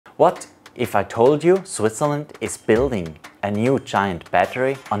What if I told you Switzerland is building a new giant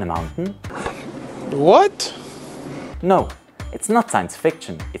battery on a mountain? What? No, it's not science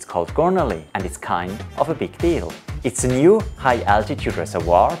fiction. It's called Gornerli and it's kind of a big deal. It's a new high-altitude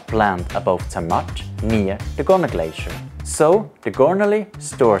reservoir planned above Zermatt near the Gornerli Glacier. So, the Gornerli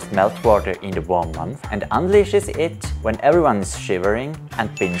stores meltwater in the warm month and unleashes it when everyone is shivering and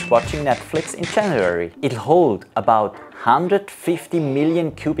binge-watching Netflix in January. It'll hold about 150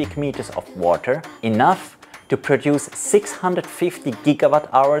 million cubic meters of water, enough to produce 650 gigawatt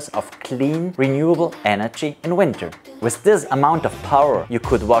hours of clean, renewable energy in winter. With this amount of power, you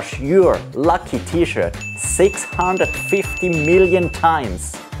could wash your lucky t-shirt 650 million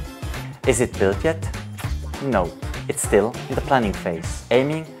times. Is it built yet? No, it's still in the planning phase,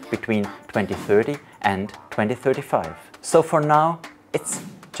 aiming between 2030 and 2035. So for now, it's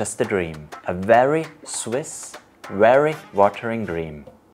just a dream. A very Swiss, very watering dream.